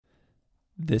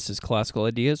This is Classical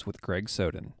Ideas with Greg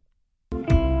Soden.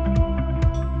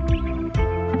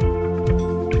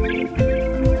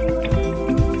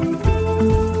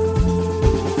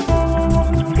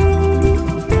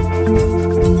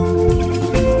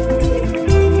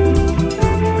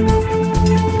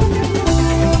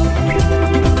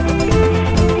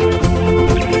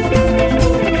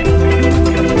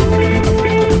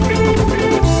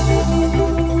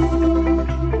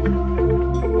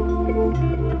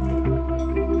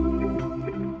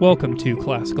 Welcome to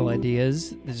Classical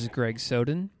Ideas. This is Greg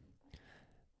Soden.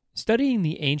 Studying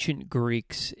the ancient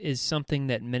Greeks is something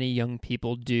that many young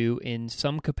people do in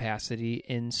some capacity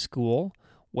in school,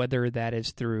 whether that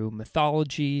is through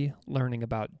mythology, learning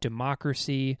about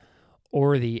democracy,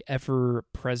 or the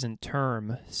ever-present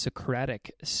term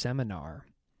Socratic seminar.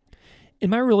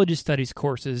 In my religious studies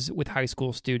courses with high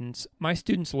school students, my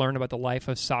students learn about the life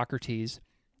of Socrates,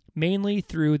 mainly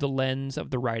through the lens of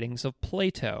the writings of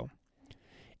Plato.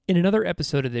 In another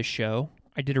episode of this show,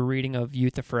 I did a reading of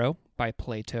Euthyphro by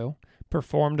Plato,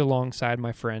 performed alongside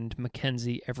my friend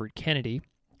Mackenzie Everett Kennedy,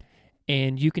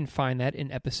 and you can find that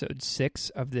in episode 6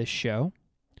 of this show.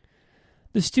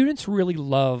 The students really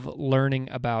love learning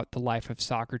about the life of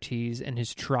Socrates and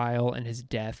his trial and his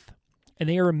death, and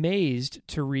they are amazed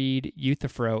to read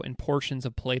Euthyphro and portions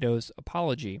of Plato's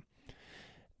Apology.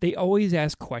 They always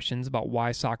ask questions about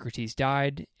why Socrates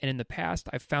died, and in the past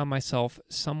I've found myself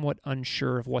somewhat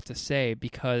unsure of what to say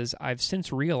because I've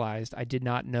since realized I did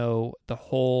not know the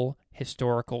whole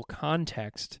historical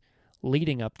context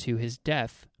leading up to his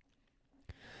death.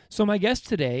 So my guest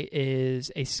today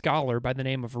is a scholar by the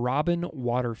name of Robin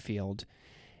Waterfield,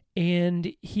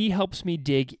 and he helps me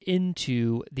dig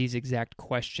into these exact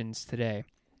questions today.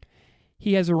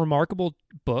 He has a remarkable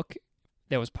book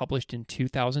that was published in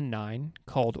 2009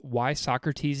 called Why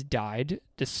Socrates Died,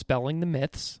 Dispelling the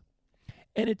Myths,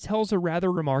 and it tells a rather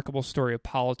remarkable story of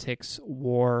politics,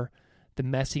 war, the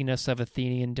messiness of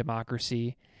Athenian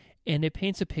democracy, and it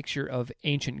paints a picture of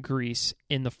ancient Greece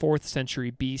in the 4th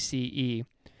century BCE.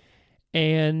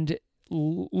 And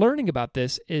learning about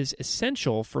this is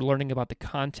essential for learning about the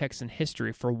context and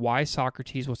history for why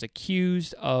Socrates was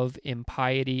accused of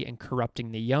impiety and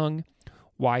corrupting the young,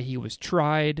 why he was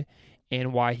tried,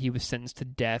 and why he was sentenced to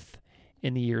death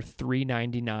in the year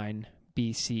 399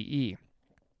 BCE.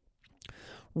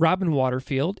 Robin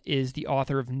Waterfield is the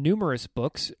author of numerous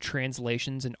books,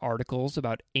 translations, and articles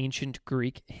about ancient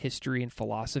Greek history and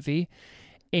philosophy,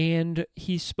 and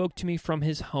he spoke to me from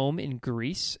his home in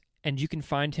Greece, and you can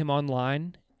find him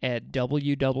online at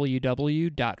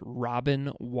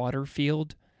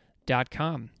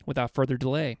www.robinwaterfield.com. Without further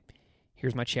delay,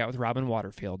 here's my chat with Robin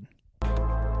Waterfield.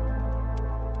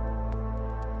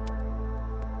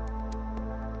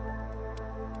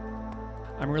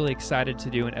 I'm really excited to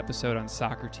do an episode on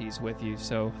Socrates with you,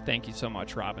 so thank you so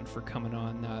much, Robin, for coming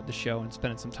on the show and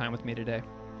spending some time with me today.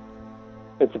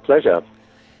 It's a pleasure.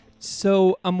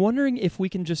 So I'm wondering if we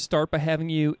can just start by having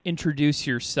you introduce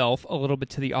yourself a little bit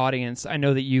to the audience. I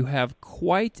know that you have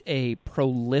quite a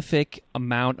prolific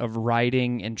amount of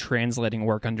writing and translating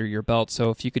work under your belt, so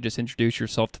if you could just introduce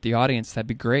yourself to the audience, that'd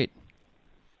be great.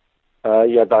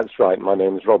 Yeah, that's right. My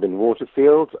name is Robin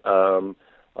Waterfield.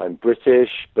 I'm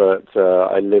British, but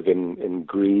I live in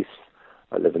Greece.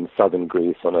 I live in southern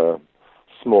Greece on a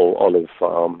small olive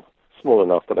farm, small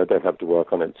enough that I don't have to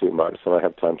work on it too much, so I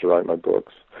have time to write my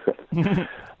books.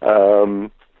 I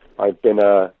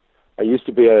used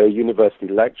to be a university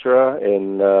lecturer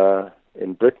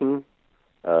in Britain,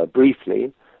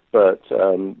 briefly, but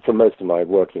for most of my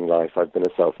working life, I've been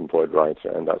a self-employed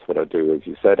writer, and that's what I do. As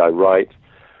you said, I write.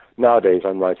 Nowadays,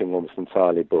 I'm writing almost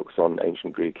entirely books on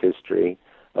ancient Greek history.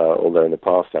 Although in the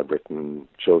past I've written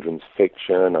children's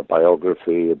fiction, a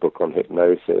biography, a book on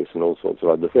hypnosis, and all sorts of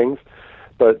other things.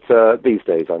 But these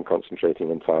days I'm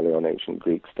concentrating entirely on ancient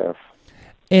Greek stuff.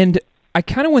 And I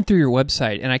kind of went through your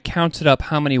website, and I counted up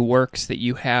how many works that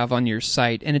you have on your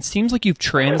site, and it seems like you've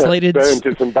translated...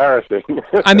 It's embarrassing.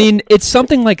 I mean, it's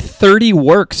something like 30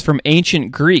 works from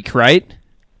ancient Greek, right?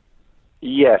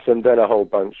 Yes, and then a whole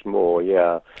bunch more,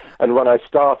 yeah. And when I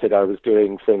started, I was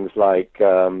doing things like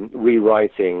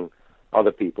rewriting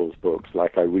other people's books,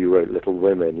 like I rewrote Little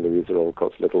Women, Louisa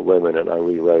Alcott's Little Women, and I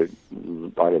rewrote,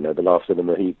 I don't know, The Last of the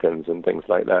Mohicans and things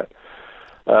like that.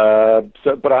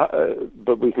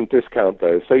 But we can discount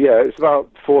those. So yeah, it's about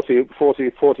 40 or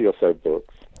so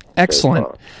books. Excellent.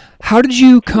 So how did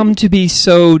you come to be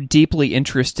so deeply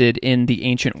interested in the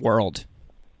ancient world?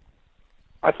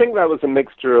 I think that was a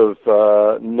mixture of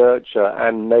nurture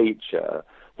and nature.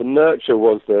 The nurture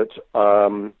was that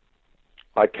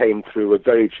I came through a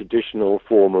very traditional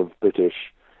form of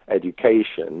British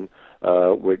education,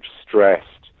 which stressed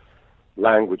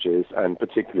languages, and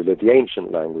particularly the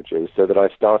ancient languages, so that I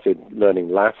started learning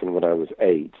Latin when I was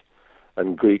 8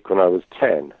 and Greek when I was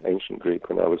 10, ancient Greek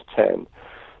when I was 10.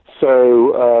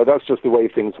 So that's just the way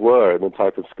things were and the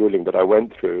type of schooling that I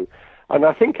went through. And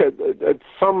I think at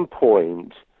some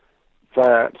point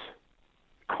that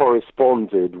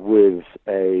corresponded with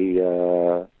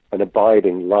an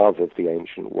abiding love of the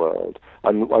ancient world.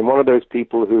 I'm one of those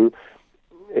people who,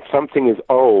 if something is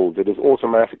old, it is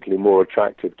automatically more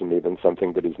attractive to me than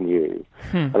something that is new.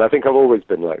 And I think I've always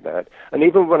been like that. And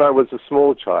even when I was a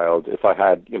small child, if I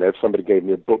had, if somebody gave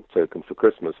me a book token for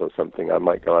Christmas or something, I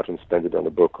might go out and spend it on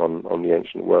a book on the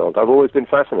ancient world. I've always been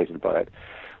fascinated by it.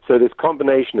 So this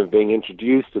combination of being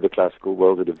introduced to the classical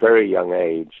world at a very young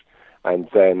age and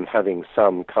then having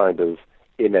some kind of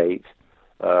innate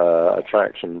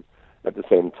attraction at the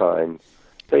same time,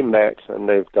 they met and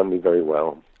they've done me very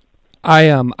well.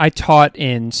 I taught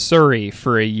in Surrey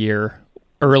for a year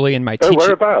early in my teaching.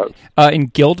 Whereabouts? In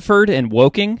Guildford and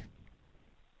Woking.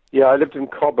 Yeah, I lived in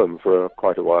Cobham for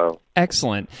quite a while.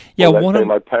 Excellent. Yeah, well,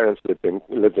 my parents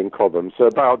lived in Cobham, so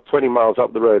about 20 miles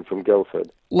up the road from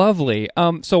Guildford. Lovely.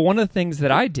 So one of the things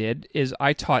that I did is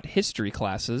I taught history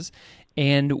classes,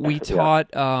 and we taught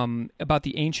about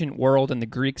the ancient world and the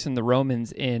Greeks and the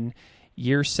Romans in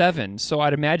Year 7. So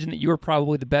I'd imagine that you were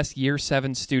probably the best Year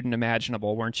 7 student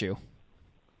imaginable, weren't you?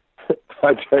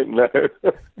 I don't know.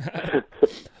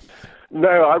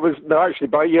 No, actually,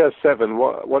 by Year 7,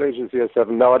 what age is Year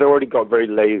 7? No, I'd already got very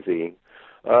lazy.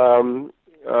 I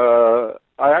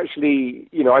actually,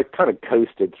 I kind of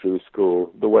coasted through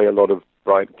school the way a lot of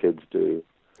bright kids do.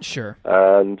 Sure.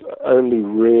 And only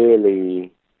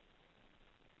really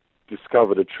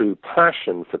discovered a true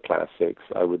passion for classics,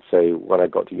 I would say, when I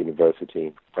got to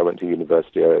university. I went to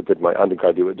university. I did my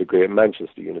undergraduate degree at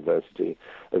Manchester University,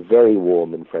 a very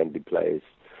warm and friendly place.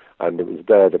 And it was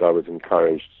there that I was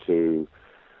encouraged to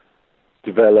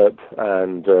develop,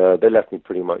 and they left me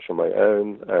pretty much on my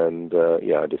own. And,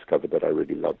 I discovered that I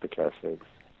really loved the classics.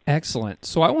 Excellent.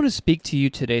 So I want to speak to you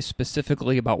today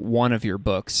specifically about one of your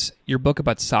books, your book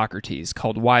about Socrates,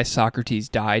 called Why Socrates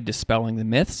Died, Dispelling the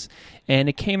Myths. And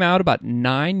it came out about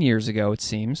 9 years ago, it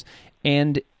seems.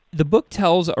 And the book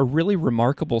tells a really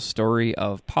remarkable story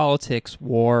of politics,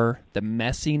 war, the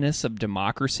messiness of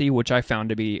democracy, which I found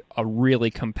to be a really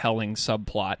compelling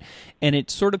subplot. And it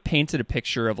sort of painted a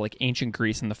picture of like ancient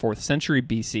Greece in the 4th century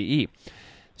BCE.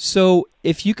 So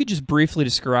if you could just briefly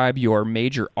describe your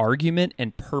major argument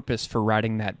and purpose for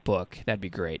writing that book, that'd be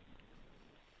great.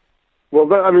 Well,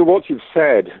 what you've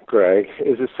said, Greg,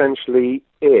 is essentially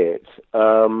it.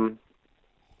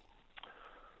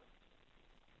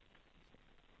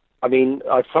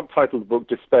 I've subtitled the book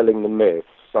 "Dispelling the Myths."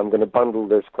 So I'm going to bundle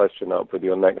this question up with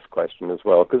your next question as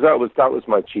well, because that was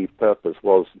my chief purpose,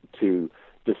 was to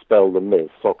dispel the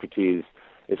myths. Socrates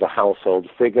is a household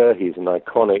figure. He's an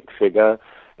iconic figure.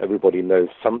 Everybody knows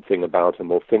something about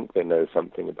him or think they know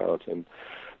something about him.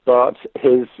 But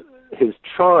his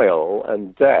trial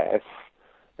and death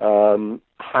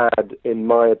had, in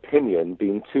my opinion,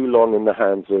 been too long in the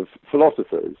hands of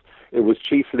philosophers. It was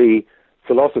chiefly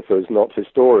philosophers, not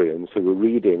historians, who were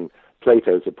reading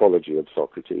Plato's Apology of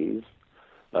Socrates.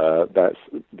 That's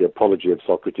the Apology of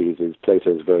Socrates is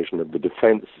Plato's version of the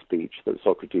defense speech that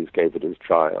Socrates gave at his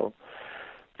trial.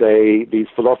 These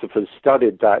philosophers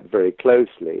studied that very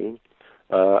closely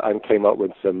and came up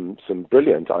with some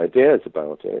brilliant ideas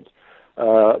about it.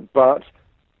 But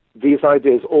these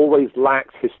ideas always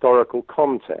lacked historical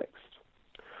context.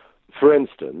 For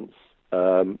instance,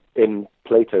 in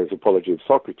Plato's Apology of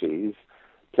Socrates,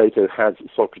 Plato has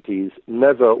Socrates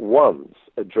never once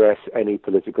address any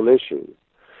political issue.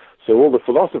 So all the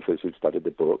philosophers who studied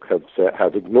the book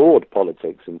have ignored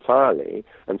politics entirely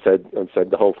and said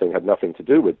the whole thing had nothing to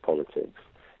do with politics.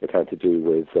 It had to do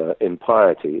with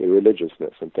impiety,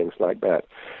 irreligiousness, and things like that.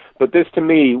 But this, to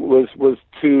me, was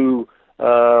too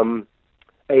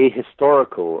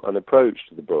ahistorical an approach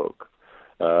to the book.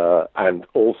 And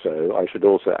also, I should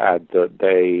also add that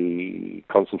they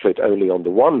concentrate only on the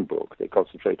one book. They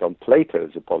concentrate on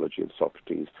Plato's Apology of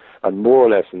Socrates and more or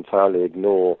less entirely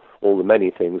ignore all the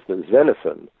many things that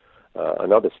Xenophon,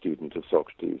 another student of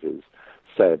Socrates,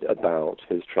 said about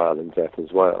his trial and death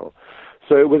as well.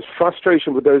 So it was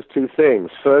frustration with those two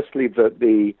things. Firstly, that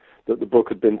the book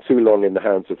had been too long in the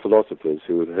hands of philosophers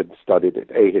who had studied it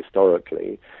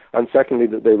ahistorically, and secondly,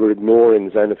 that they were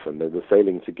ignoring Xenophon. They were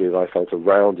failing to give, I felt, a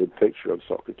rounded picture of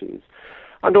Socrates.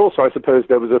 And also, I suppose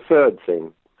there was a third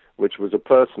thing, which was a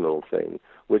personal thing,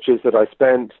 which is that I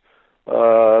spent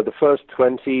the first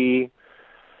 20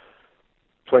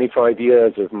 25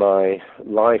 years of my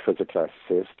life as a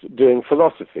classicist doing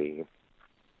philosophy.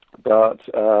 But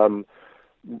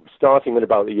starting at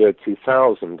about the year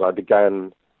 2000, I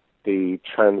began the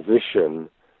transition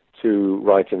to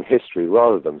writing history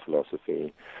rather than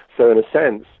philosophy. So in a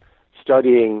sense,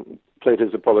 studying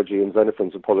Plato's apology and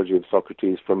Xenophon's apology of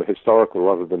Socrates from a historical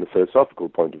rather than a philosophical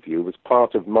point of view was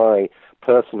part of my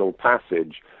personal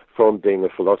passage from being a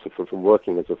philosopher, from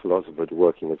working as a philosopher to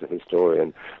working as a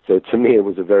historian. So to me, it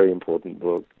was a very important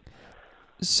book.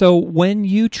 So when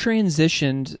you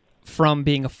transitioned from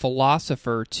being a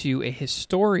philosopher to a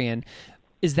historian,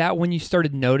 is that when you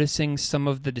started noticing some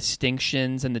of the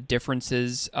distinctions and the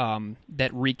differences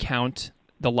that recount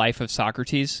the life of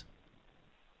Socrates?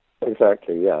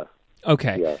 Exactly, yeah.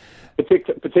 Okay. Yeah.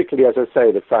 Particularly, as I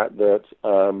say, the fact that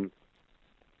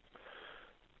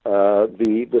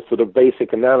the sort of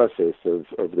basic analysis of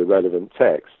the relevant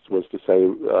texts was to say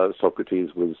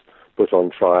Socrates was put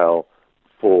on trial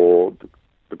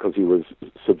because he was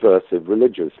subversive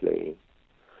religiously.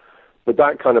 But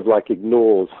that kind of like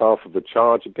ignores half of the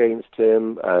charge against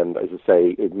him, and as I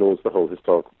say, ignores the whole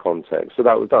historical context. So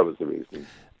that was the reason.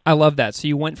 I love that. So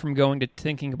you went from going to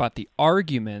thinking about the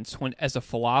arguments as a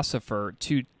philosopher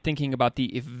to thinking about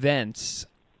the events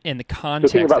and the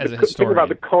context as a historian. Think about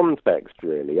the context,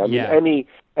 really. I mean,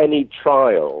 any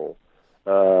trial,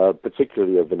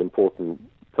 particularly of an important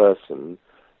person,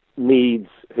 needs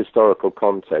historical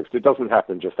context. It doesn't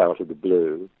happen just out of the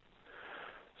blue.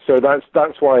 So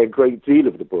that's why a great deal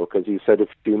of the book, as you said a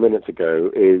few minutes ago,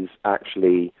 is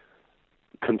actually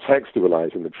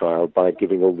contextualizing the trial by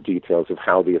giving all the details of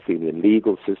how the Athenian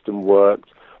legal system worked,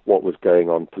 what was going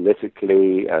on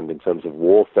politically and in terms of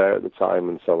warfare at the time,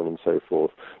 and so on and so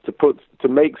forth, to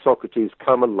make Socrates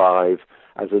come alive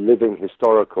as a living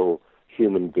historical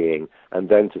human being, and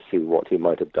then to see what he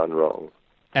might have done wrong.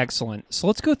 Excellent. So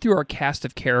let's go through our cast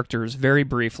of characters very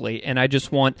briefly, and I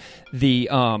just want the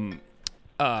hold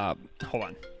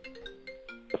on.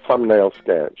 A thumbnail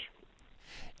sketch.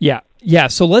 Yeah.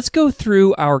 So let's go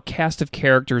through our cast of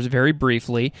characters very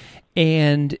briefly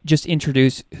and just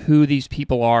introduce who these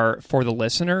people are for the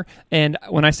listener. And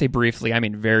when I say briefly, I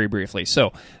mean very briefly.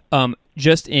 So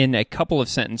just in a couple of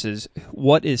sentences,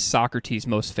 what is Socrates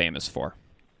most famous for?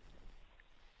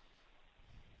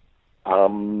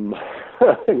 In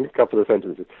a couple of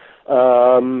sentences.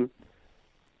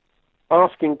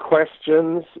 Asking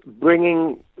questions,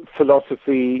 bringing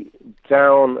philosophy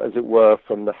down, as it were,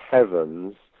 from the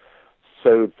heavens,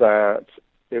 so that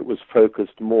it was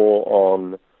focused more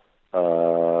on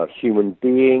human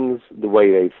beings, the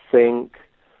way they think,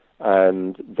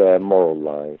 and their moral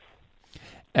life.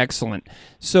 Excellent.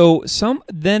 So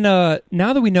now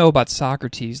that we know about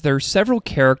Socrates, there are several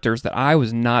characters that I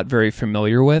was not very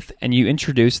familiar with, and you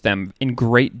introduced them in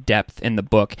great depth in the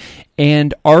book.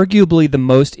 And arguably the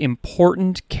most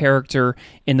important character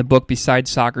in the book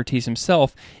besides Socrates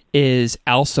himself is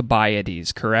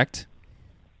Alcibiades, correct?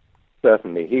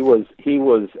 Certainly. He was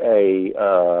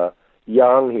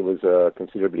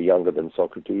considerably younger than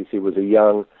Socrates. He was a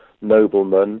young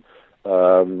nobleman,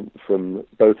 from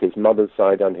both his mother's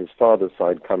side and his father's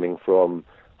side, coming from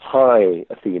high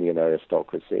Athenian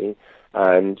aristocracy,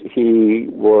 and he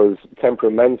was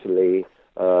temperamentally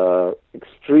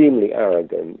extremely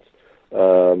arrogant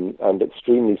and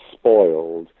extremely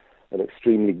spoiled and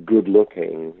extremely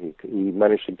good-looking. He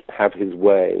managed to have his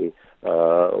way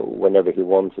whenever he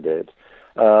wanted it,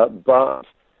 but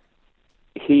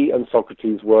he and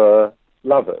Socrates were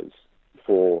lovers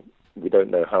for we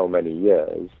don't know how many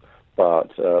years,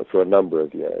 but for a number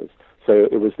of years. So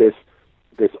it was this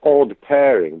odd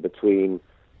pairing between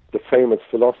the famous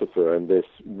philosopher and this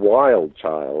wild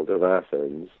child of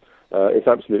Athens. It's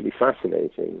absolutely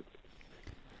fascinating.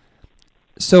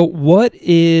 So what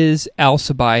is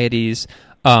Alcibiades?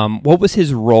 What was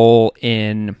his role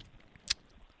in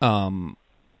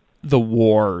the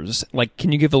wars? Like,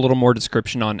 can you give a little more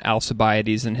description on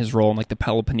Alcibiades and his role in, like, the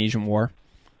Peloponnesian War?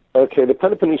 Okay, the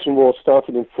Peloponnesian War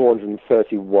started in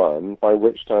 431, by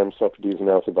which time Socrates and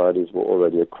Alcibiades were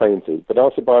already acquainted. But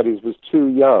Alcibiades was too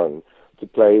young to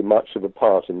play much of a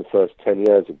part in the first 10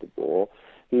 years of the war.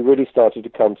 He really started to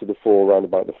come to the fore around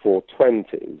about the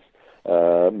 420s,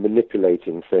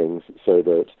 manipulating things so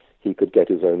that he could get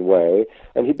his own way.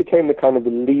 And he became the kind of the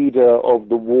leader of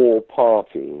the war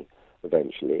party,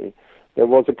 eventually. There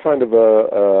was a kind of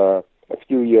a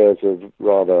few years of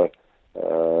rather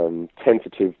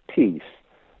tentative peace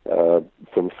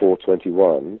from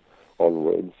 421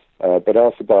 onwards, but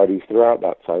Alcibiades throughout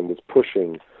that time was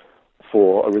pushing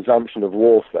for a resumption of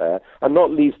warfare, and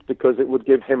not least because it would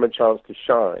give him a chance to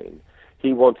shine.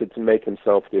 He wanted to make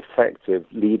himself the effective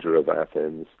leader of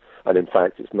Athens, And in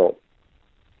fact,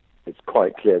 it's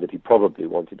quite clear that he probably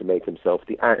wanted to make himself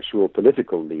the actual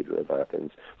political leader of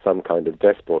Athens, some kind of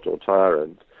despot or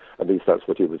tyrant. At least that's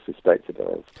what he was suspected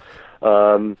of.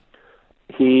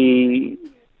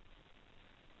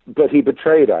 But he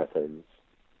betrayed Athens.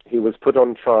 He was put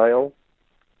on trial,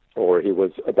 or he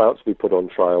was about to be put on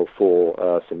trial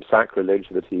for some sacrilege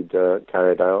that he'd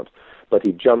carried out, but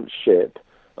he jumped ship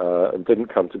and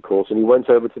didn't come to court, and he went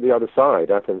over to the other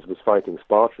side. Athens was fighting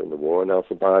Sparta in the war, and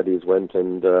Alcibiades went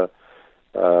and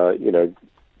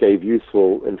gave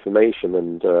useful information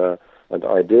and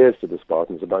ideas to the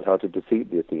Spartans about how to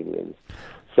defeat the Athenians.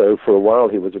 So for a while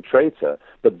he was a traitor,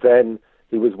 but then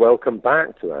he was welcomed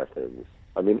back to Athens.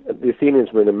 I mean, the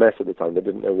Athenians were in a mess at the time. They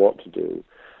didn't know what to do.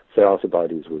 So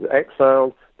Alcibiades was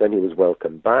exiled, then he was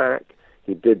welcomed back.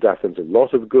 He did Athens a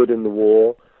lot of good in the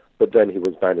war, but then he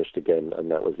was banished again, and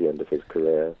that was the end of his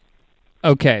career.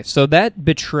 Okay, so that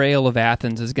betrayal of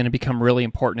Athens is going to become really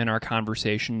important in our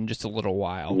conversation in just a little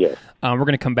while. Yes. We're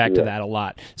going to come back to that a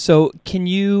lot. So can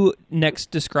you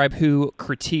next describe who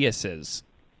Critias is?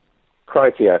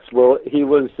 Critias, well, he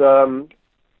was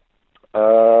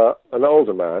an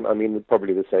older man, I mean,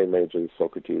 probably the same age as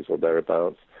Socrates or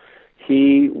thereabouts.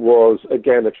 He was,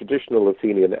 again, a traditional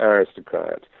Athenian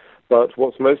aristocrat, but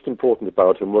what's most important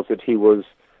about him was that he was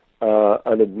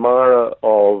an admirer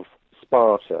of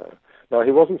Sparta. Now,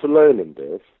 he wasn't alone in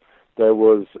this. There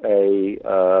was a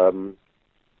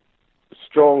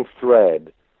strong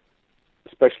thread,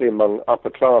 especially among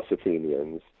upper-class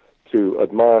Athenians, to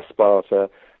admire Sparta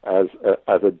as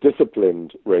a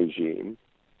disciplined regime,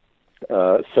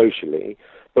 socially,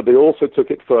 but they also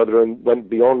took it further and went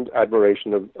beyond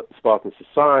admiration of Spartan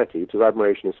society to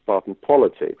admiration of Spartan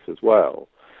politics as well.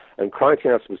 And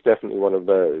Critias was definitely one of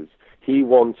those. He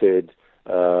wanted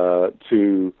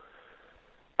to,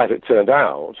 as it turned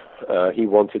out, he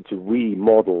wanted to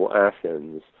remodel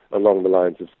Athens along the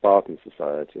lines of Spartan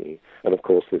society. And of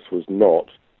course, this was not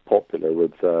popular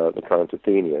with the current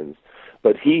Athenians.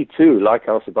 But he, too, like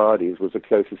Alcibiades, was a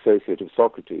close associate of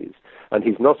Socrates. And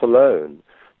he's not alone.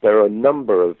 There are a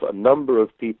number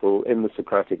of people in the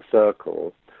Socratic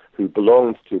circle who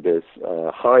belonged to this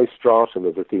high stratum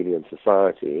of Athenian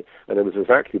society, and it was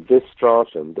exactly this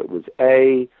stratum that was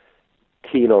A,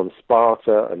 keen on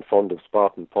Sparta and fond of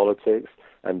Spartan politics,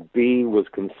 and B, was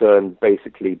concerned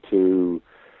basically to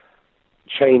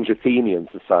change Athenian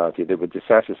society. They were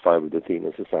dissatisfied with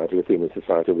Athenian society. Athenian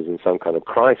society was in some kind of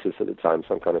crisis at the time,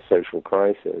 some kind of social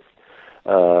crisis.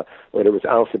 When it was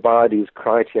Alcibiades,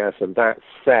 Critias, and that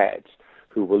set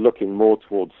who were looking more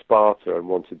towards Sparta and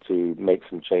wanted to make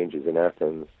some changes in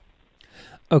Athens.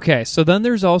 Okay, so then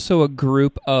there's also a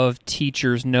group of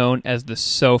teachers known as the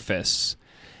Sophists.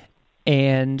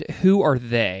 And who are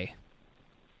they?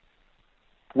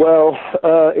 Well,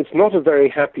 it's not a very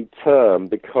happy term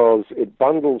because it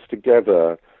bundles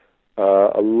together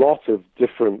a lot of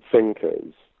different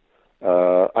thinkers.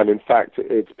 And in fact,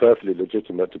 it's perfectly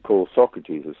legitimate to call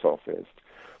Socrates a sophist.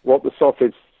 What the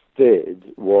sophists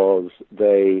did was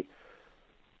they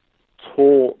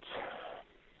taught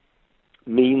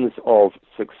means of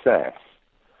success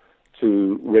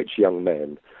to rich young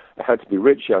men. It had to be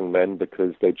rich young men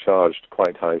because they charged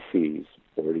quite high fees.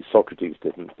 Already Socrates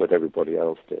didn't, but everybody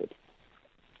else did.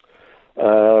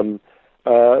 When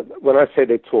I say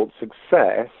they taught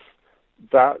success,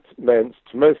 that meant,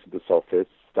 to most of the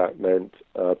sophists, that meant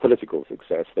political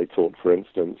success. They taught, for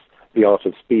instance, the art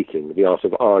of speaking, the art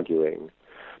of arguing.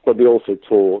 But they also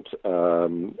taught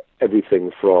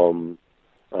everything from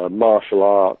martial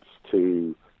arts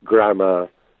to grammar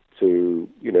to,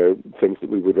 things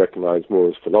that we would recognize more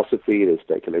as philosophy. They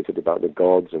speculated about the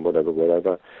gods and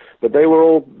whatever. But they were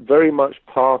all very much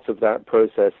part of that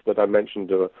process that I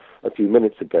mentioned a few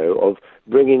minutes ago of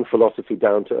bringing philosophy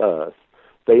down to earth.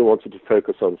 They wanted to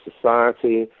focus on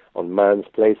society, on man's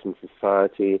place in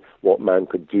society, what man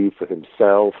could do for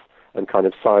himself, and kind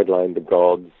of sideline the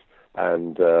gods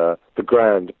and the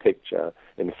grand picture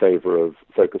in favor of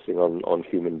focusing on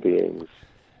human beings.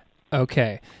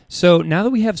 Okay, so now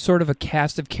that we have sort of a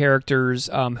cast of characters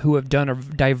who have done a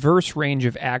diverse range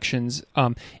of actions,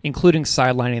 including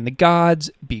sidelining the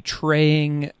gods,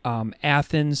 betraying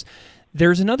Athens,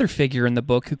 there's another figure in the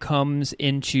book who comes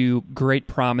into great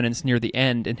prominence near the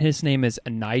end, and his name is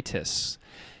Anytus.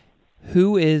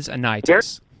 Who is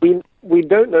Anytus? We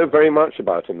don't know very much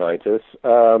about Anytus.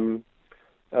 And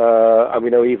we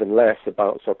know even less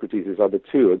about Socrates' other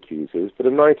two accusers, but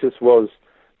Anytus was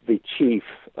the chief,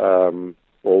 or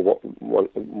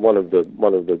one of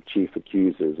the chief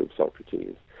accusers of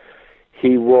Socrates.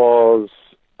 He was,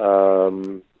 I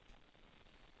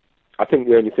think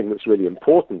the only thing that's really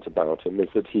important about him is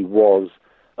that he was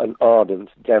an ardent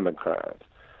Democrat.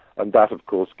 And that, of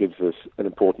course, gives us an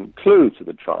important clue to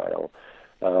the trial.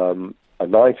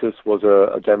 Anytus was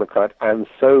a Democrat, and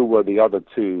so were the other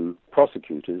two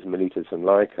prosecutors, Miletus and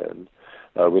Lycon.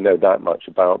 We know that much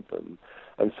about them.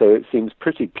 And so it seems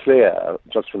pretty clear,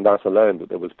 just from that alone, that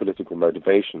there was political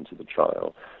motivation to the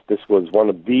trial. This was one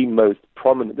of the most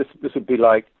prominent... This would be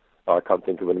like... Oh, I can't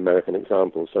think of an American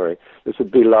example, sorry. This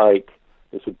would be like...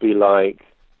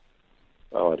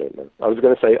 Oh, I don't know. I was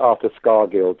going to say Arthur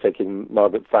Scargill taking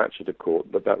Margaret Thatcher to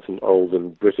court, but that's an old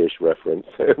and British reference.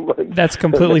 That's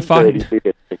completely fine.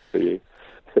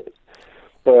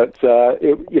 But,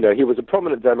 he was a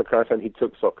prominent Democrat and he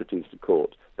took Socrates to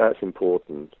court. That's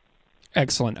important.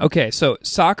 Excellent. Okay, so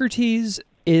Socrates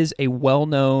is a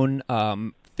well-known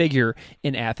figure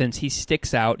in Athens. He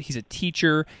sticks out. He's a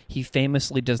teacher. He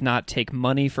famously does not take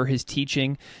money for his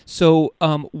teaching. So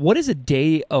what is a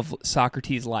day of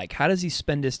Socrates like? How does he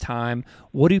spend his time?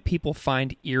 What do people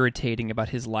find irritating about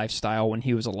his lifestyle when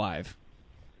he was alive?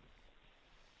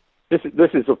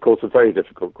 This is, of course, a very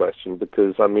difficult question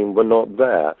because, we're not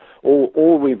there.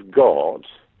 All we've got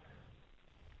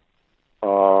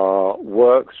are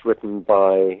works written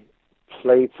by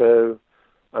Plato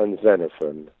and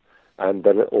Xenophon. And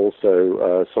then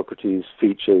also Socrates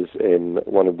features in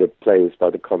one of the plays by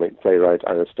the comic playwright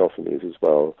Aristophanes as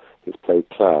well, his play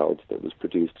Cloud that was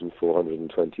produced in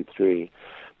 423.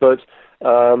 But,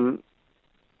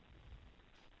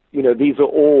 these are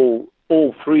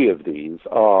all three of these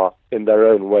are, in their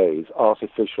own ways,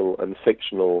 artificial and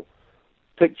fictional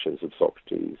pictures of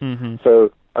Socrates. Mm-hmm.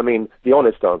 So, the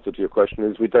honest answer to your question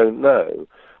is we don't know.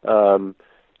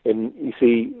 You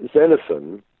see,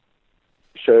 Xenophon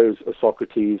shows a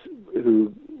Socrates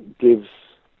who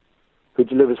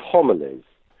delivers homilies.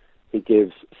 He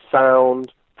gives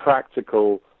sound,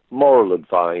 practical, moral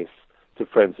advice to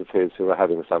friends of his who are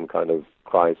having some kind of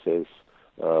crisis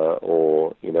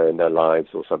or in their lives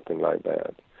or something like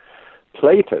that.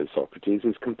 Plato's Socrates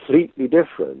is completely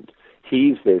different.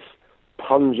 He's this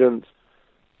pungent,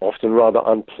 often rather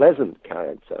unpleasant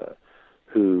character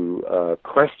who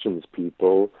questions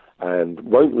people and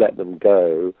won't let them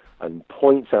go and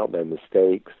points out their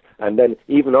mistakes, and then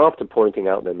even after pointing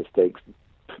out their mistakes,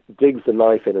 digs the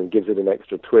knife in and gives it an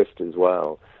extra twist as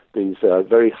well. These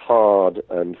very hard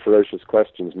and ferocious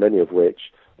questions, many of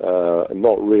which are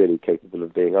not really capable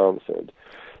of being answered.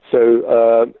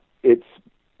 So it's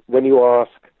when you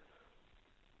ask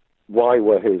why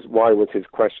was his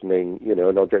questioning,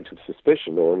 an object of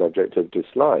suspicion or an object of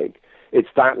dislike, it's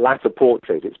that latter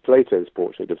portrait, it's Plato's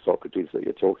portrait of Socrates that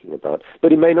you're talking about.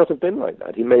 But he may not have been like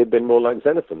that. He may have been more like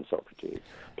Xenophon's Socrates.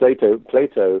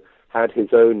 Plato had his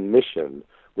own mission,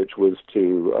 which was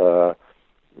to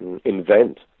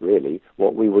invent, really,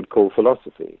 what we would call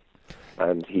philosophy.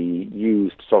 And he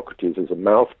used Socrates as a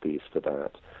mouthpiece for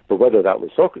that. But whether that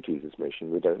was Socrates'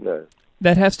 mission, we don't know.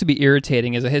 That has to be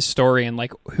irritating as a historian.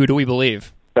 Like, who do we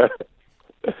believe?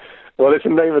 Well, it's the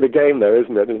name of the game, though,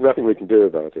 isn't it? There's nothing we can do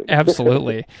about it.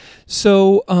 Absolutely.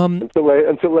 So, until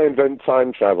they invent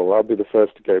time travel, I'll be the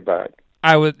first to go back.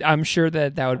 I'm sure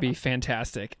that would be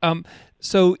fantastic.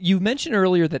 So you mentioned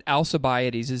earlier that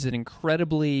Alcibiades is an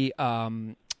incredibly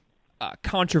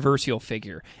controversial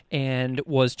figure and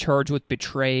was charged with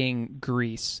betraying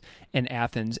Greece and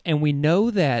Athens, and we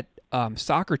know that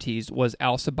Socrates was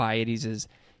Alcibiades'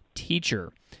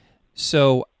 teacher.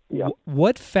 So. Yeah.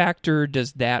 What factor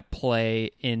does that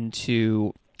play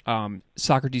into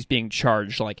Socrates being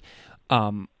charged?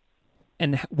 And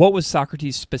what was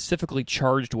Socrates specifically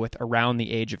charged with around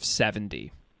the age of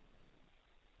 70?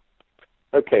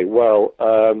 Okay, well,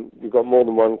 you've got more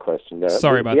than one question there.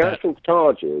 Sorry about that. The actual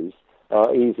charges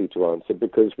are easy to answer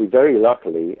because we very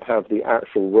luckily have the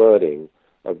actual wording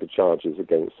of the charges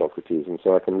against Socrates, and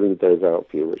so I can read those out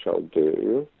for you, which I'll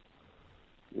do.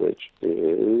 Which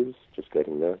is, just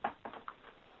getting there.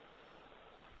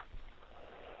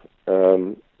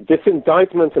 This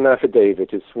indictment and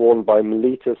affidavit is sworn by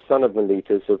Miletus, son of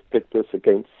Miletus of Pictus,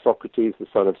 against Socrates, the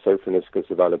son of Sophoniscus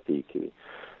of Alapici.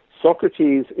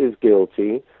 Socrates is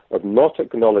guilty of not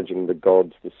acknowledging the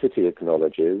gods the city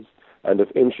acknowledges and of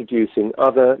introducing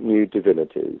other new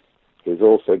divinities. He is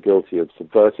also guilty of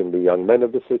subverting the young men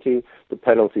of the city. The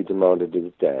penalty demanded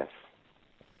is death.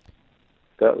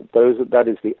 That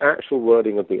is the actual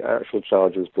wording of the actual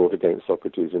charges brought against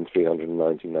Socrates in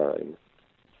 399.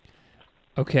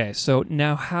 Okay, so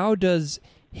now how does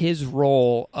his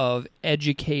role of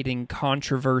educating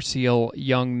controversial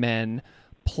young men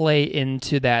play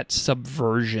into that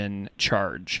subversion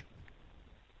charge?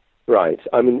 Right.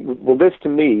 This to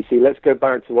me, let's go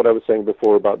back to what I was saying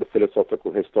before about the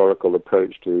philosophical historical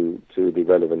approach to the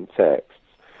relevant texts.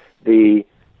 The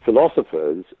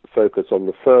Philosophers focus on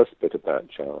the first bit of that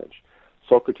charge.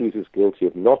 Socrates is guilty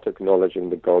of not acknowledging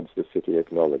the gods the city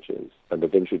acknowledges and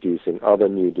of introducing other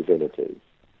new divinities.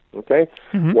 Okay?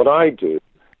 Mm-hmm. What I do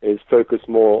is focus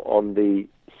more on the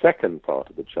second part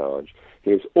of the charge.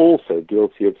 He is also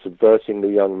guilty of subverting the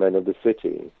young men of the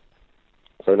city.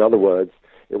 So in other words,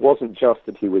 it wasn't just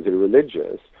that he was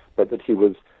irreligious, but that he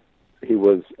was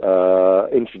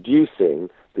introducing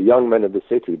the young men of the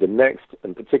city, the next,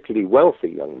 and particularly wealthy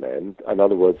young men, in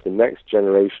other words, the next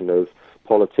generation of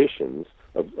politicians,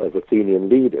 of Athenian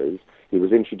leaders, he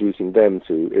was introducing them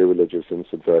to irreligious and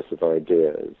subversive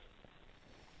ideas.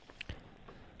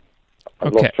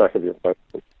 I've lost track of your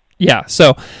question. Yeah,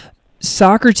 so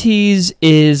Socrates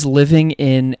is living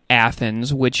in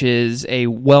Athens, which is a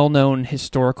well-known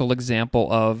historical example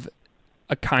of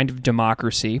a kind of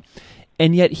democracy,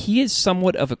 and yet he is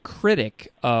somewhat of a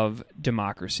critic of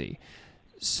democracy.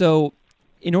 So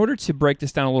in order to break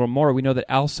this down a little more, we know that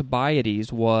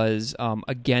Alcibiades was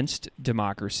against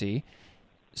democracy.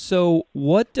 So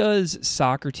what does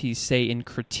Socrates say in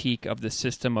critique of the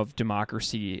system of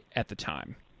democracy at the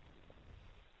time?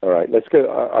 All right, let's go.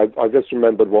 I just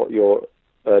remembered what your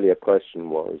earlier question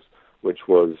was, which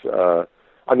was,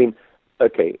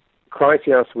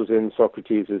 Critias was in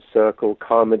Socrates' circle,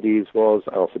 Charmides was,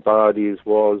 Alcibiades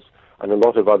was, and a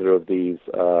lot of other of these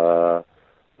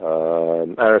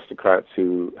aristocrats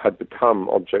who had become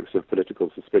objects of political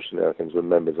suspicion in Athens were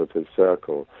members of his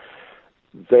circle.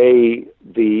 The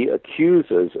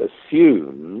accusers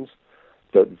assumed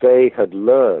that they had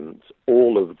learned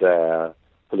all of their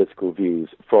political views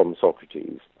from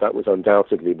Socrates. That was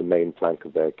undoubtedly the main plank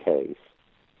of their case.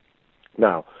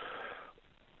 Now,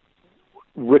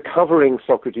 recovering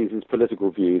Socrates' political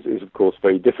views is, of course,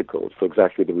 very difficult for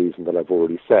exactly the reason that I've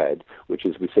already said, which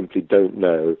is we simply don't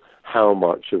know how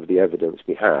much of the evidence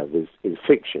we have is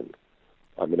fiction.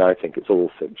 I mean, I think it's all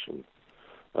fiction.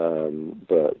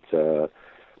 But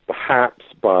perhaps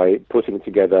by putting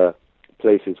together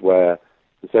places where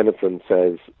Xenophon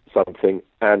says something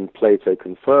and Plato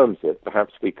confirms it,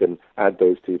 perhaps we can add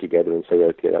those two together and say,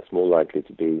 okay, that's more likely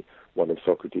to be one of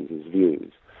Socrates'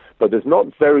 views. But there's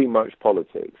not very much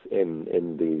politics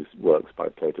in these works by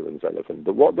Plato and Xenophon.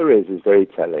 But what there is very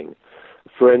telling.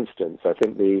 For instance, I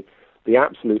think the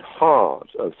absolute heart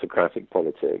of Socratic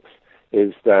politics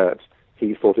is that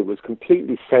he thought it was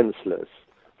completely senseless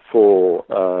for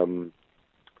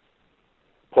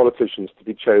politicians to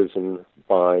be chosen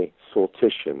by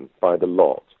sortition, by the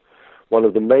lot. One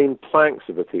of the main planks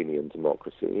of Athenian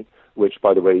democracy, which,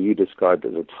 by the way, you described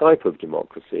as a type of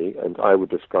democracy, and I would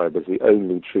describe as the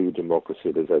only true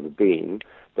democracy there's ever been,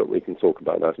 but we can talk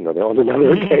about that on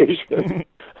another occasion.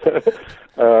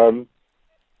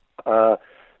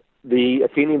 The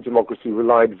Athenian democracy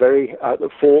relied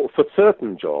for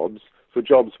certain jobs, for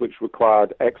jobs which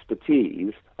required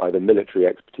expertise, either military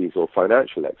expertise or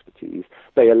financial expertise,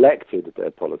 they elected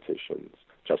their politicians,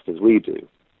 just as we do.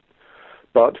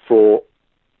 But for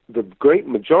the great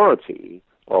majority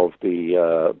of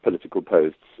the political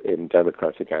posts in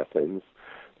democratic Athens,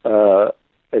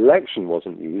 election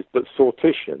wasn't used, but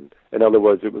sortition. In other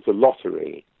words, it was a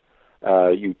lottery.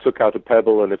 You took out a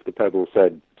pebble, and if the pebble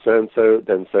said so-and-so,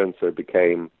 then so-and-so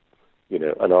became,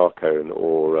 an archon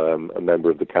or a member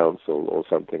of the council or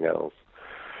something else.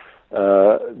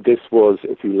 This was,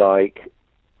 if you like,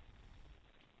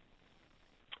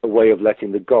 a way of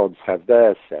letting the gods have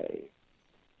their say.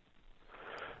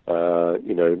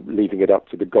 Leaving it up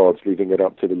to the gods, leaving it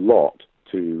up to the lot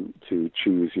to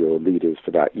choose your leaders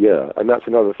for that year. And that's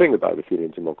another thing about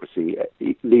Athenian democracy.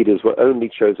 Leaders were only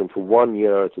chosen for 1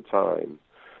 year at a time.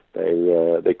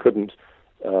 They couldn't.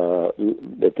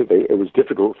 It was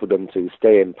difficult for them to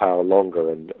stay in power longer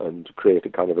and create a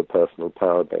kind of a personal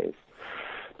power base.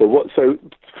 So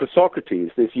for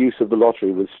Socrates, this use of the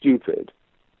lottery was stupid.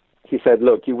 He said,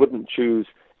 look, you wouldn't choose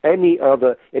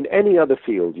in any other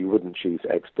field, you wouldn't choose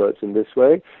experts in this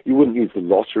way. You wouldn't use the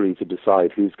lottery to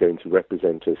decide who's going to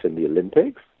represent us in the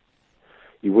Olympics.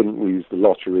 You wouldn't use the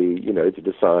lottery, to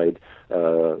decide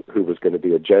who was going to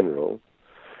be a general.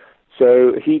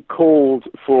 So he called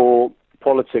for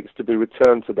politics to be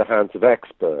returned to the hands of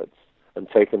experts and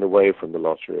taken away from the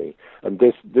lottery. And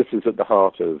this is at the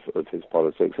heart of his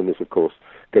politics, and this, of course,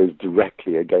 goes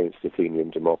directly against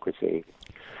Athenian democracy.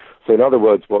 So in other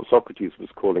words, what Socrates was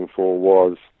calling for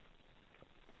was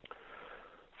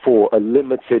for a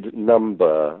limited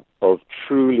number of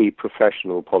truly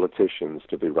professional politicians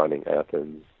to be running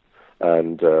Athens.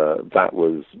 And that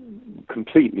was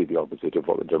completely the opposite of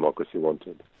what the democracy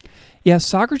wanted. Yeah,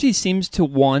 Socrates seems to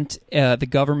want the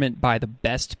government by the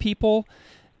best people.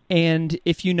 And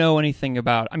if you know anything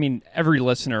about, I mean, every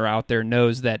listener out there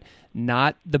knows that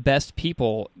not the best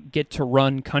people get to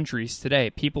run countries today.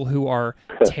 People who are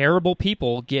terrible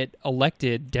people get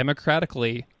elected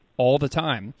democratically all the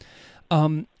time.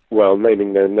 Well,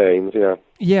 naming their names, yeah.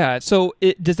 Yeah. So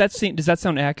does that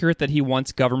sound accurate that he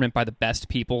wants government by the best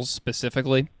people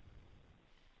specifically?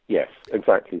 Yes,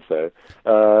 exactly so.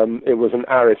 It was an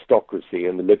aristocracy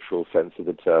in the literal sense of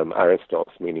the term, aristos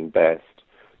meaning best.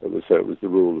 It was the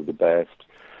rule of the best.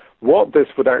 What this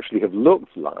would actually have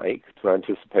looked like, to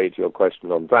anticipate your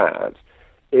question on that,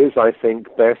 is, I think,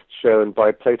 best shown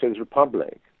by Plato's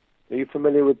Republic. Are you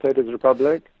familiar with Plato's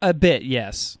Republic? A bit,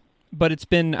 yes. But it's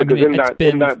been, in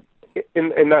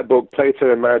that book,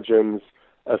 Plato imagines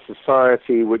a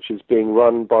society which is being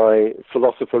run by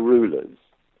philosopher rulers.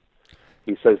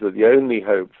 He says that the only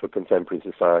hope for contemporary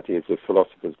society is if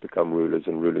philosophers become rulers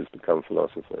and rulers become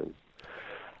philosophers.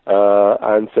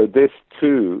 And so this,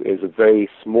 too, is a very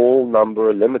small number,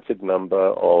 a limited number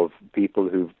of people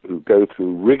who go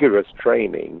through rigorous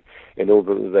training in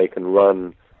order that they can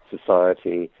run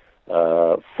society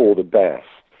for the best,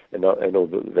 in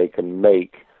order that they can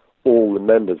make all the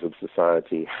members of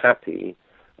society happy,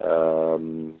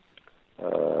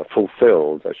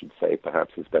 fulfilled, I should say,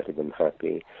 perhaps is better than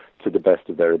happy, to the best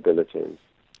of their abilities.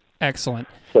 Excellent.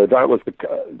 So that was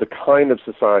the kind of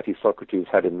society Socrates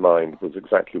had in mind, was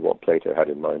exactly what Plato had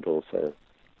in mind also.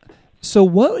 So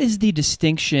what is the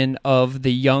distinction of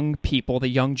the young people, the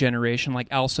young generation like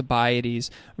Alcibiades,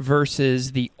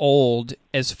 versus the old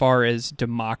as far as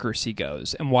democracy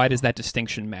goes? And why does that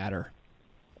distinction matter?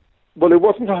 Well, it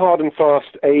wasn't a hard and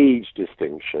fast age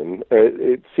distinction.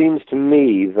 It seems to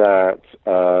me that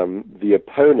the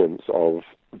opponents of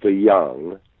the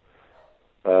young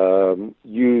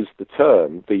used the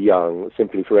term the young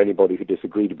simply for anybody who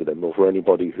disagreed with them or for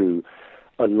anybody who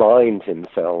aligned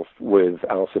himself with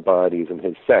Alcibiades and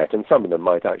his set. And some of them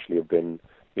might actually have been,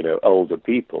 older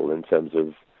people in terms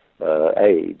of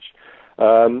age.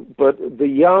 But the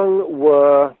young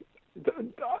were,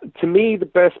 to me, the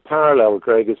best parallel,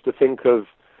 Greg, is to think of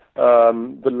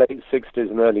the late 60s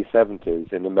and early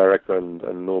 70s in America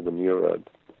and Northern Europe,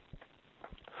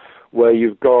 where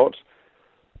you've got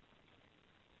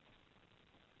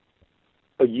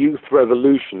a youth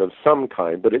revolution of some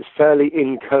kind, but it's fairly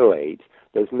inchoate.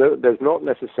 There's not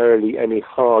necessarily any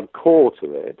hard core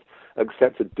to it,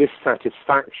 except a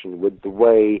dissatisfaction with the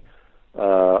way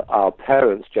our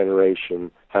parents' generation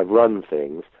have run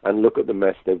things, and look at the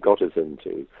mess they've got us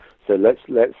into. So let's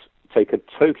take a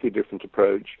totally different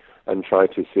approach and try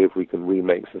to see if we can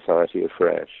remake society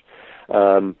afresh.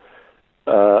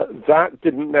 That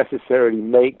didn't necessarily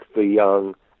make the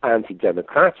young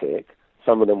anti-democratic.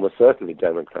 Some of them were certainly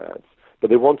Democrats, but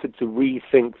they wanted to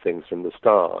rethink things from the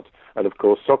start. And of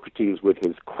course, Socrates, with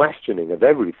his questioning of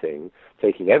everything,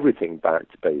 taking everything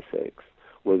back to basics,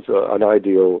 was an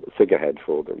ideal figurehead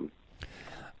for them.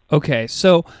 Okay,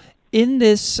 so in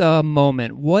this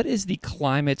moment, what is the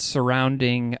climate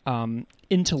surrounding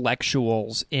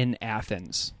intellectuals in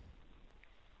Athens?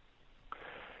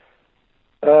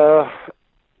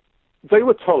 They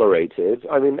were tolerated.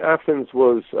 I mean, Athens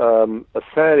was a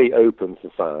fairly open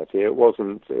society.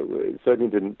 It certainly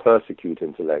didn't persecute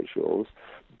intellectuals,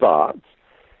 but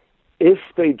if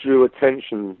they drew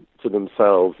attention to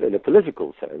themselves in a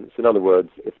political sense, in other words,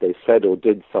 if they said or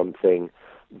did something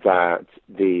that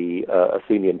the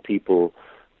Athenian people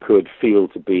could feel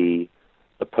to be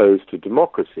opposed to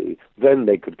democracy, then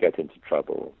they could get into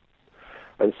trouble.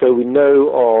 And so we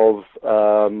know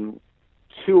of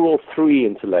 2 or 3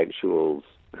 intellectuals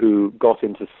who got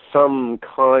into some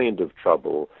kind of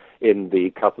trouble in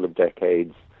the couple of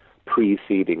decades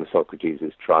preceding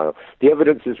Socrates' trial. The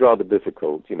evidence is rather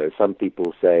difficult. Some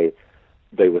people say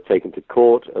they were taken to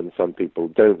court, and some people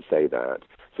don't say that.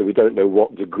 So we don't know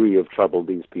what degree of trouble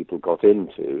these people got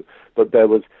into. But there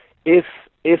was, if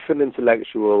an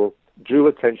intellectual drew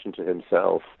attention to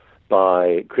himself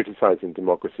by criticizing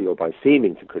democracy or by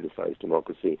seeming to criticize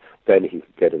democracy, then he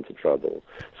could get into trouble.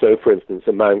 So, for instance,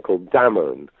 a man called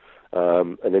Damon,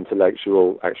 an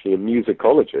intellectual, actually a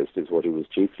musicologist is what he was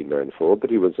chiefly known for, but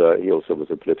he also was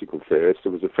a political theorist. He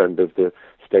was a friend of the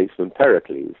statesman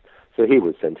Pericles, so he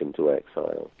was sent into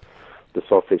exile. The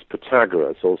sophist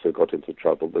Protagoras also got into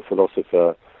trouble. The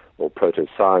philosopher or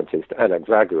proto-scientist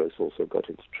Anaxagoras also got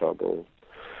into trouble.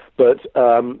 But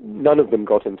none of them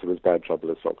got into as bad trouble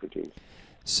as Socrates.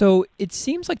 So it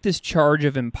seems like this charge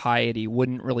of impiety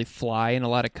wouldn't really fly in a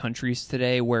lot of countries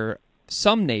today, where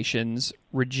some nations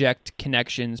reject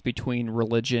connections between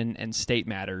religion and state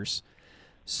matters.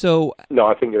 So no,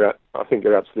 I think you're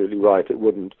absolutely right. It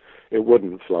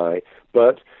wouldn't fly.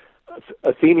 But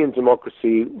Athenian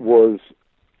society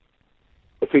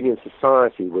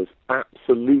was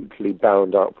absolutely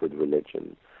bound up with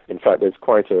religion. In fact, there's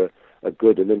quite a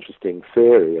good and interesting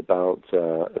theory about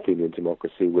Athenian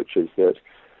democracy, which is that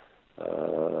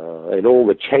in all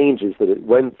the changes that it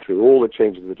went through,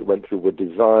 were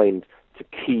designed to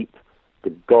keep the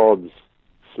gods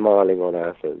smiling on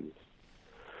Athens.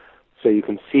 So you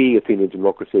can see Athenian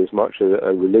democracy as much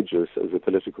a religious as a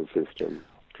political system.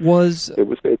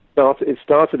 It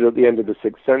started at the end of the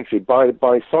 6th century.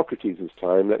 By Socrates'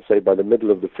 time, let's say by the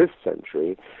middle of the 5th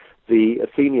century, the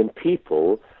Athenian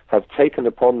people have taken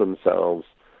upon themselves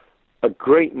a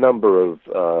great number of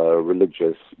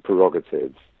religious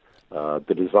prerogatives.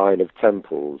 The design of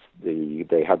temples,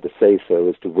 they had the say-so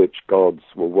as to which gods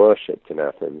were worshipped in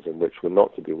Athens and which were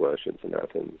not to be worshipped in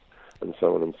Athens, and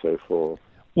so on and so forth.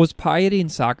 Was piety in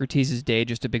Socrates' day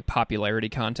just a big popularity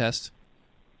contest?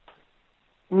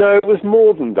 No, it was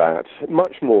more than that,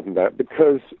 much more than that,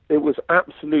 because it was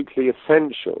absolutely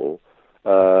essential,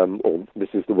 or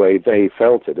this is the way they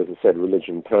felt it. As I said,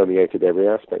 religion permeated every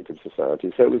aspect of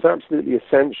society, so it was absolutely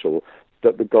essential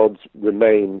that the gods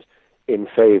remained in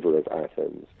favor of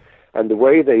Athens. And the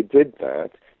way they did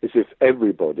that is if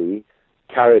everybody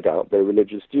carried out their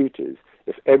religious duties.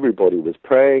 If everybody was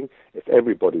praying, if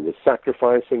everybody was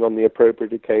sacrificing on the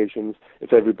appropriate occasions,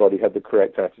 if everybody had the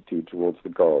correct attitude towards the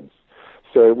gods.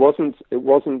 So it was,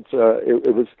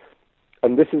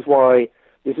 and this is why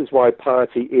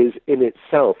piety is in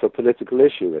itself a political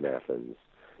issue in Athens,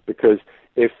 because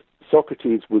if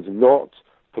Socrates was not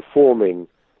performing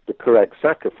the correct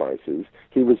sacrifices,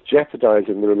 he was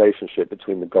jeopardizing the relationship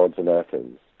between the gods and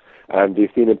Athens, and the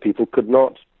Athenian people could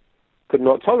not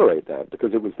tolerate that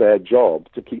because it was their job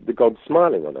to keep the gods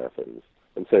smiling on Athens,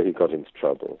 and so he got into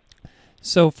trouble.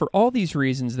 So, for all these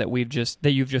reasons that you've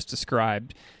just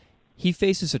described, he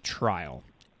faces a trial.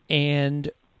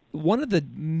 And one of the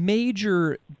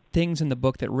major things in the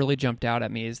book that really jumped out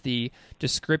at me is the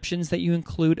descriptions that you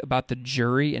include about the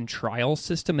jury and trial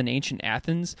system in ancient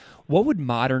Athens. What would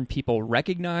modern people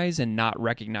recognize and not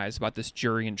recognize about this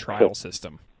jury and trial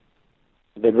system?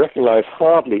 They'd recognize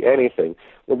hardly anything.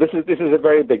 Well, this is a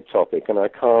very big topic, and I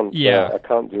can't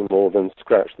do more than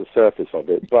scratch the surface of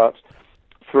it. But,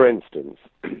 for instance,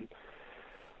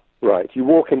 right, you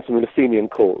walk into an Athenian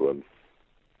courtroom.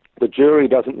 The jury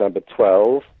doesn't number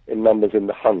 12, it numbers in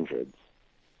the hundreds.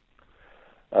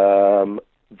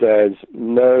 There's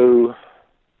no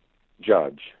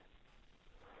judge.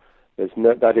 There's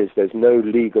no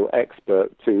legal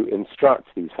expert to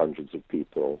instruct these hundreds of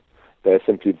people. They're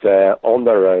simply there on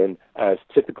their own as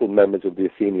typical members of the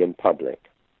Athenian public.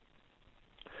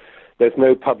 There's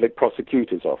no public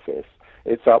prosecutor's office.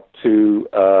 It's up to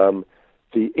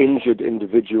the injured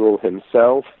individual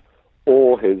himself,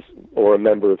 or a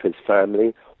member of his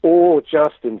family, or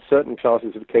just in certain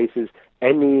classes of cases,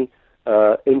 any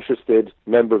interested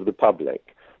member of the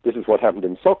public. This is what happened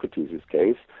in Socrates'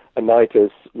 case.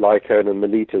 Anytus, Lycon, and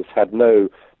Miletus had no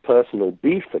personal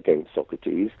beef against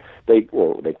Socrates. They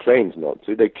claimed not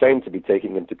to. They claimed to be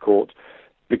taking him to court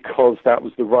because that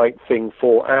was the right thing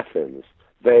for Athens.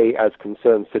 They, as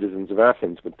concerned citizens of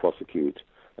Athens, would prosecute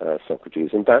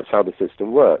Socrates, and that's how the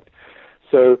system worked.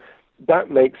 So that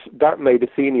made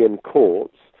Athenian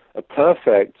courts a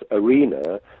perfect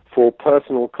arena for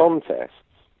personal contests,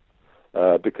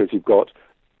 because you've got,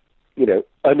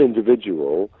 an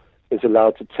individual is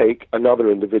allowed to take another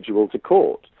individual to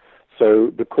court.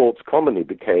 So the courts commonly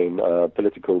became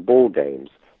political ball games,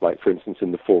 like, for instance,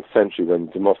 in the 4th century when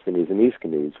Demosthenes and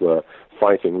Aeschines were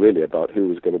fighting really about who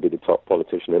was going to be the top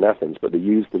politician in Athens, but they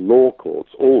used the law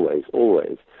courts always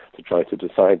to try to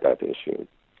decide that issue.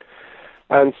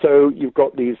 And so you've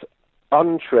got these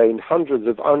hundreds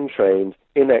of untrained,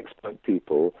 inexpert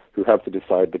people who have to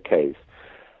decide the case.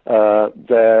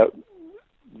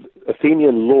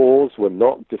 Athenian laws were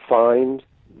not defined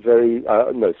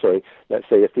let's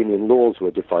say Athenian laws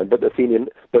were defined,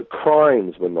 but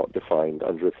crimes were not defined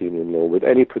under Athenian law with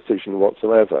any precision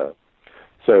whatsoever.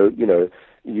 So,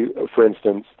 for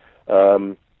instance,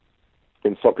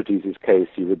 in Socrates' case,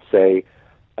 you would say,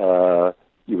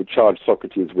 you would charge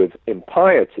Socrates with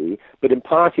impiety, but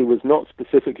impiety was not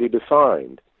specifically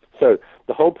defined. So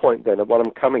the whole point then of what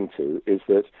I'm coming to is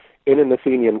that in an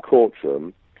Athenian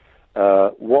courtroom,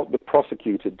 what the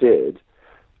prosecutor did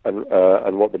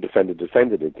and what the defendant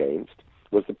defended against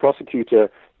was the prosecutor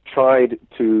tried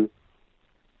to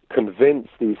convince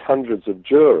these hundreds of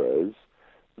jurors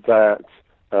that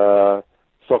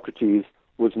Socrates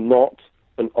was not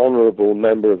an honorable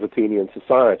member of Athenian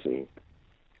society.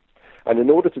 And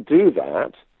in order to do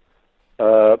that,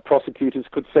 prosecutors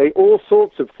could say all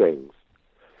sorts of things.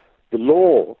 The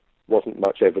law wasn't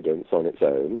much evidence on its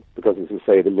own, because, as I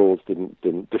say, the laws didn't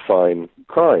define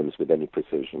crimes with any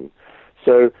precision.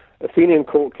 So Athenian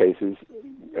court cases,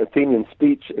 Athenian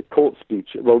court speech,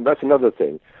 well, that's another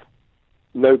thing.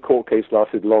 No court case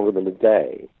lasted longer than a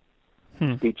day.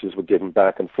 Speeches were given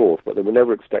back and forth, but they were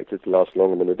never expected to last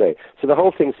longer than a day. So the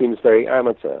whole thing seems very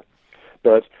amateur.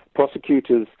 But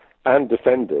prosecutors and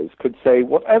defenders could say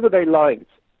whatever they liked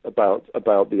about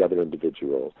the other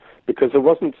individual, because there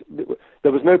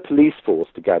was no police force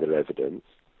to gather evidence.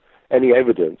 Any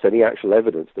actual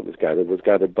evidence that was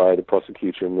gathered by the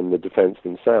prosecutor and then the defense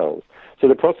themselves. So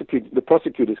the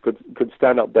prosecutors could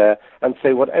stand up there and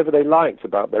say whatever they liked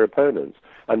about their opponents,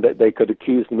 and that they could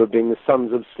accuse them of being the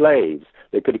sons of slaves.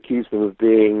 They could accuse them of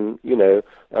being,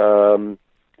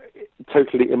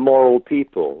 totally immoral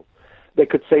people. They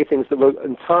could say things that were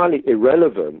entirely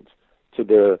irrelevant to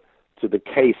the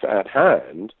case at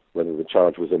hand, whether the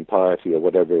charge was impiety or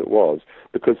whatever it was,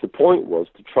 because the point was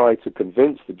to try to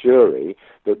convince the jury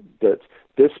that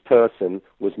this person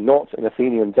was not an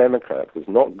Athenian democrat, was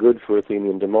not good for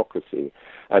Athenian democracy,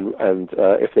 and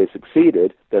if they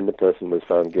succeeded, then the person was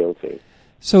found guilty.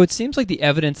 So it seems like the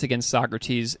evidence against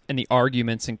Socrates and the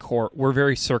arguments in court were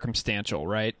very circumstantial,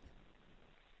 right?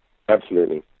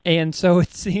 Absolutely. And so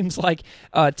it seems like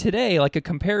today, like a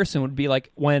comparison would be like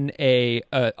when a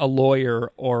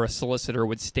lawyer or a solicitor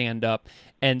would stand up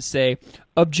and say,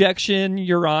 "Objection,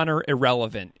 Your Honor,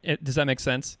 irrelevant." Does that make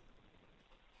sense?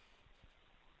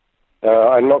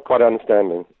 I'm not quite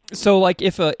understanding. So, like,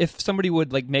 if somebody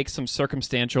would like make some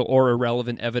circumstantial or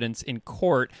irrelevant evidence in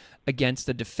court against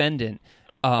a defendant.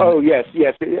 Yes.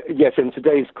 In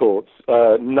today's courts,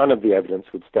 none of the evidence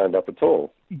would stand up at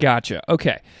all. Gotcha.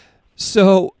 Okay.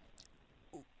 So,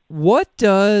 what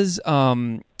does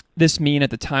this mean at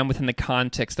the time within the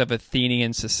context of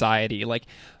Athenian society? Like,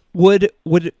 would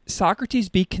Socrates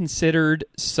be considered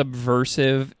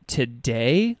subversive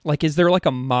today? Like, is there like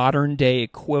a modern day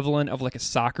equivalent of like a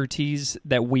Socrates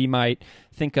that we might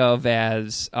think of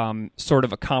as sort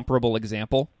of a comparable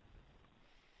example?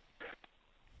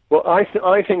 Well,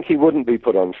 I think he wouldn't be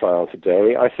put on trial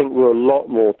today. I think we're a lot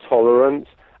more tolerant.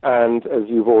 And as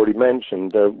you've already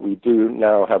mentioned, we do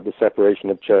now have the separation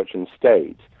of church and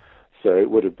state. So it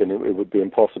would be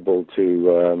impossible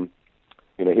to,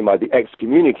 he might be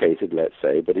excommunicated, let's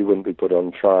say, but he wouldn't be put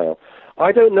on trial.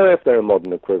 I don't know if there are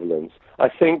modern equivalents. I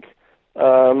think,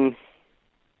 one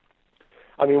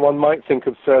might think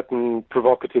of certain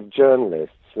provocative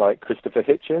journalists like Christopher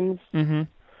Hitchens. Mm-hmm.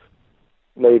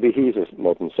 Maybe he's a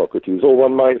modern Socrates. Or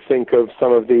one might think of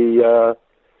some of the...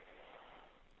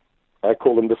 I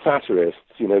call them the satirists,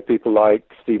 people like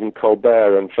Stephen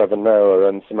Colbert and Trevor Noah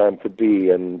and Samantha Bee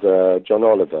and John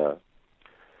Oliver.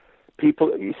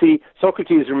 You see,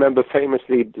 Socrates, remember,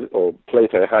 famously, or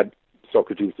Plato had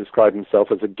Socrates describe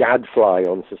himself as a gadfly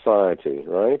on society,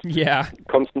 right? Yeah.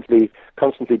 Constantly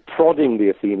prodding the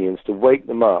Athenians to wake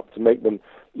them up, to make them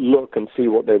look and see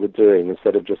what they were doing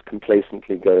instead of just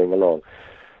complacently going along.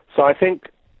 So I think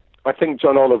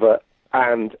John Oliver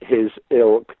and his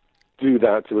ilk do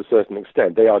that to a certain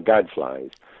extent. They are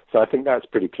gadflies. So I think that's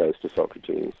pretty close to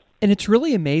Socrates. And it's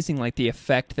really amazing, like, the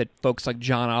effect that folks like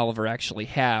John Oliver actually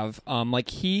have. Like,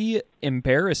 he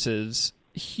embarrasses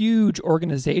huge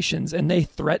organizations, and they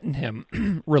threaten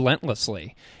him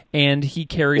relentlessly, and he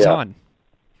carries on.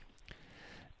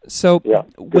 So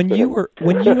when you were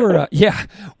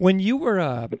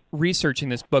researching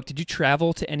this book, did you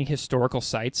travel to any historical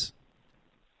sites?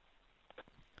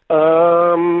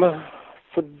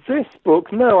 For this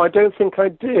book, no, I don't think I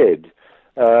did.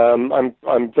 I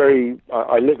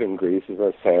live in Greece, as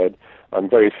I said. I'm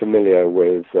very familiar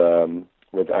with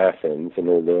Athens and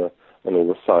all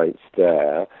the sites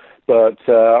there, but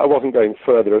I wasn't going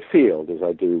further afield as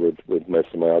I do with most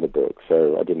of my other books.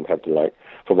 So I didn't have to,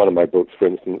 for one of my books, for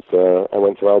instance, I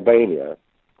went to Albania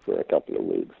for a couple of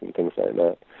weeks and things like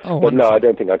that. Oh, but no, I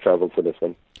don't think I traveled for this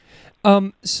one.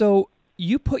 So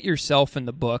you put yourself in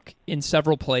the book in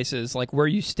several places, like where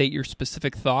you state your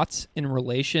specific thoughts in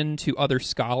relation to other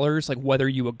scholars, like whether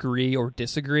you agree or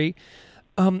disagree.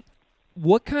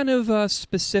 What kind of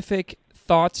specific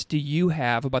thoughts do you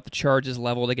have about the charges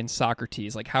leveled against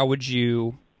Socrates? Like, how would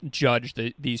you judge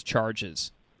these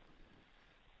charges?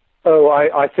 Oh,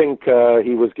 I think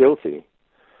he was guilty.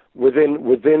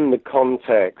 Within the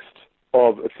context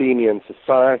of Athenian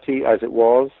society as it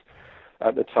was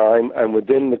at the time, and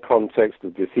within the context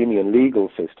of the Athenian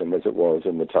legal system as it was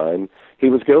in the time,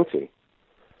 he was guilty.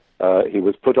 He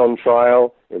was put on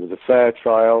trial. It was a fair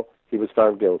trial. He was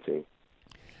found guilty.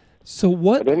 So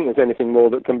what? I don't think there's anything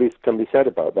more that can be said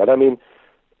about that. I mean,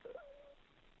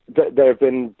 there have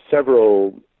been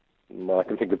several I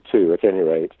can think of two at any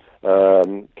rate,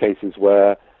 cases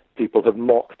where people have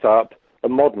mocked up a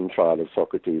modern trial of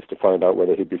Socrates to find out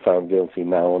whether he'd be found guilty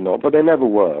now or not, but they never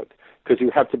work, because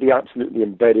you have to be absolutely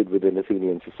embedded within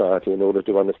Athenian society in order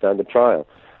to understand the trial.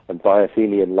 And by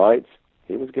Athenian lights,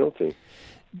 he was guilty.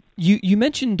 You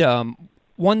mentioned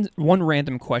one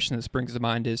random question that springs to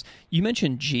mind is, you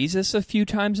mentioned Jesus a few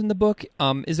times in the book.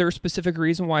 Is there a specific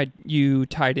reason why you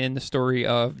tied in the story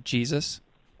of Jesus?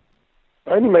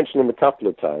 I only mentioned him a couple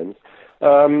of times.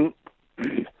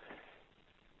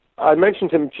 I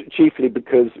mentioned him chiefly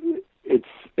because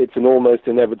it's an almost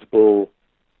inevitable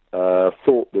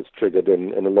thought that's triggered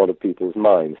in a lot of people's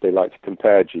minds. They like to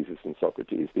compare Jesus and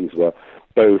Socrates. These were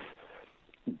both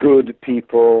good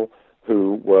people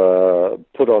who were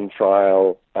put on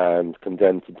trial and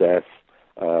condemned to death,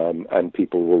 and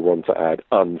people will want to add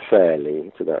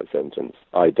unfairly to that sentence.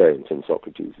 I don't in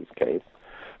Socrates' case.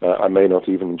 I may not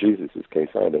even in Jesus' case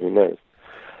either, who knows.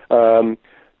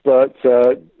 But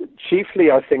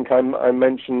chiefly, I think I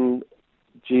mentioned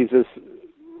Jesus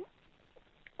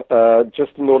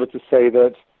just in order to say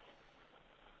that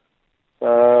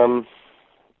well,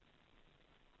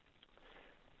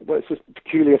 it's a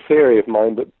peculiar theory of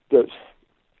mine, but that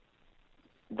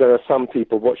there are some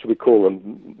people, what should we call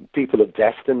them, people of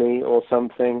destiny or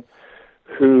something,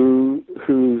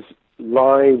 whose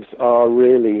lives are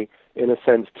really, in a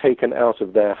sense, taken out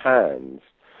of their hands.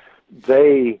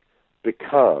 They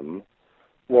become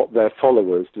what their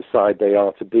followers decide they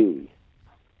are to be,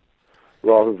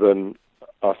 rather than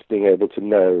us being able to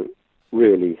know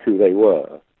really who they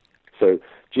were. So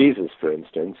Jesus, for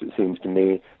instance, it seems to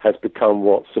me, has become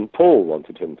what St. Paul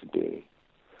wanted him to be.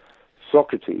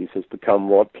 Socrates has become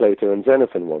what Plato and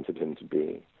Xenophon wanted him to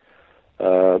be.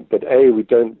 But we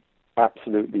don't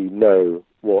absolutely know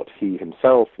what he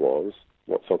himself was,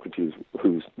 who Socrates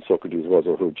was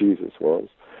or who Jesus was.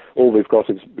 All we've got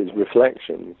is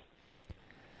reflections.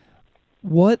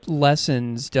 What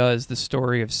lessons does the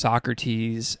story of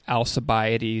Socrates,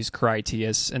 Alcibiades,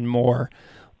 Critias, and more,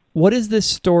 what does this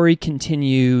story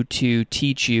continue to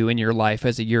teach you in your life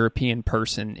as a European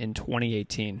person in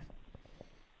 2018?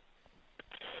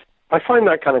 I find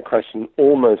that kind of question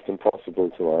almost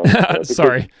impossible to answer.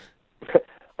 Sorry.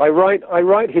 I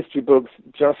write history books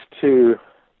just to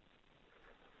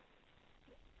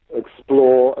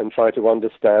explore and try to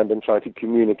understand and try to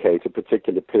communicate a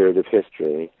particular period of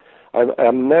history.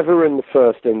 I'm never in the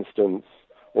first instance,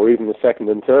 or even the second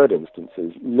and third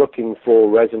instances, looking for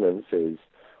resonances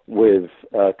with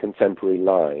contemporary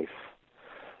life.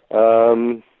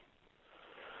 So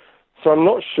I'm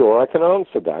not sure I can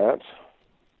answer that.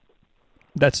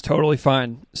 That's totally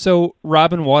fine. So,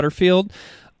 Robin Waterfield,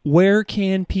 where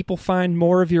can people find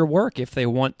more of your work if they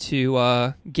want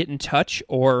to get in touch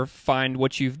or find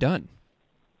what you've done?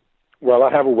 Well,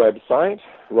 I have a website,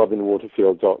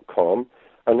 robinwaterfield.com.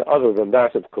 And other than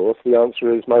that, of course, the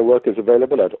answer is my work is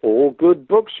available at all good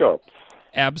bookshops.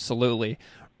 Absolutely.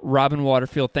 Robin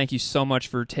Waterfield, thank you so much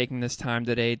for taking this time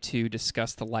today to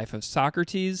discuss the life of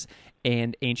Socrates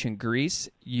and ancient Greece.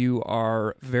 You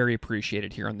are very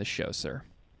appreciated here on the show, sir.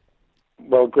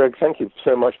 Well, Greg, thank you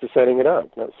so much for setting it up.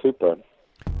 That's super.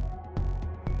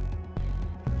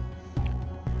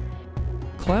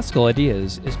 Classical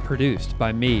Ideas is produced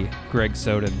by me, Greg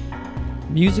Soden.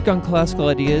 Music on Classical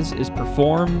Ideas is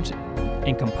performed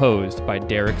and composed by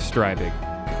Derek Strybig.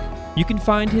 You can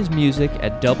find his music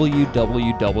at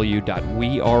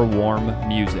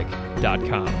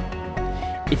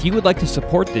www.wearewarmmusic.com. If you would like to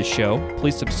support this show,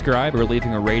 please subscribe or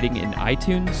leaving a rating in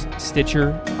iTunes,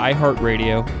 Stitcher,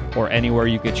 iHeartRadio, or anywhere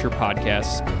you get your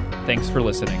podcasts. Thanks for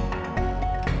listening.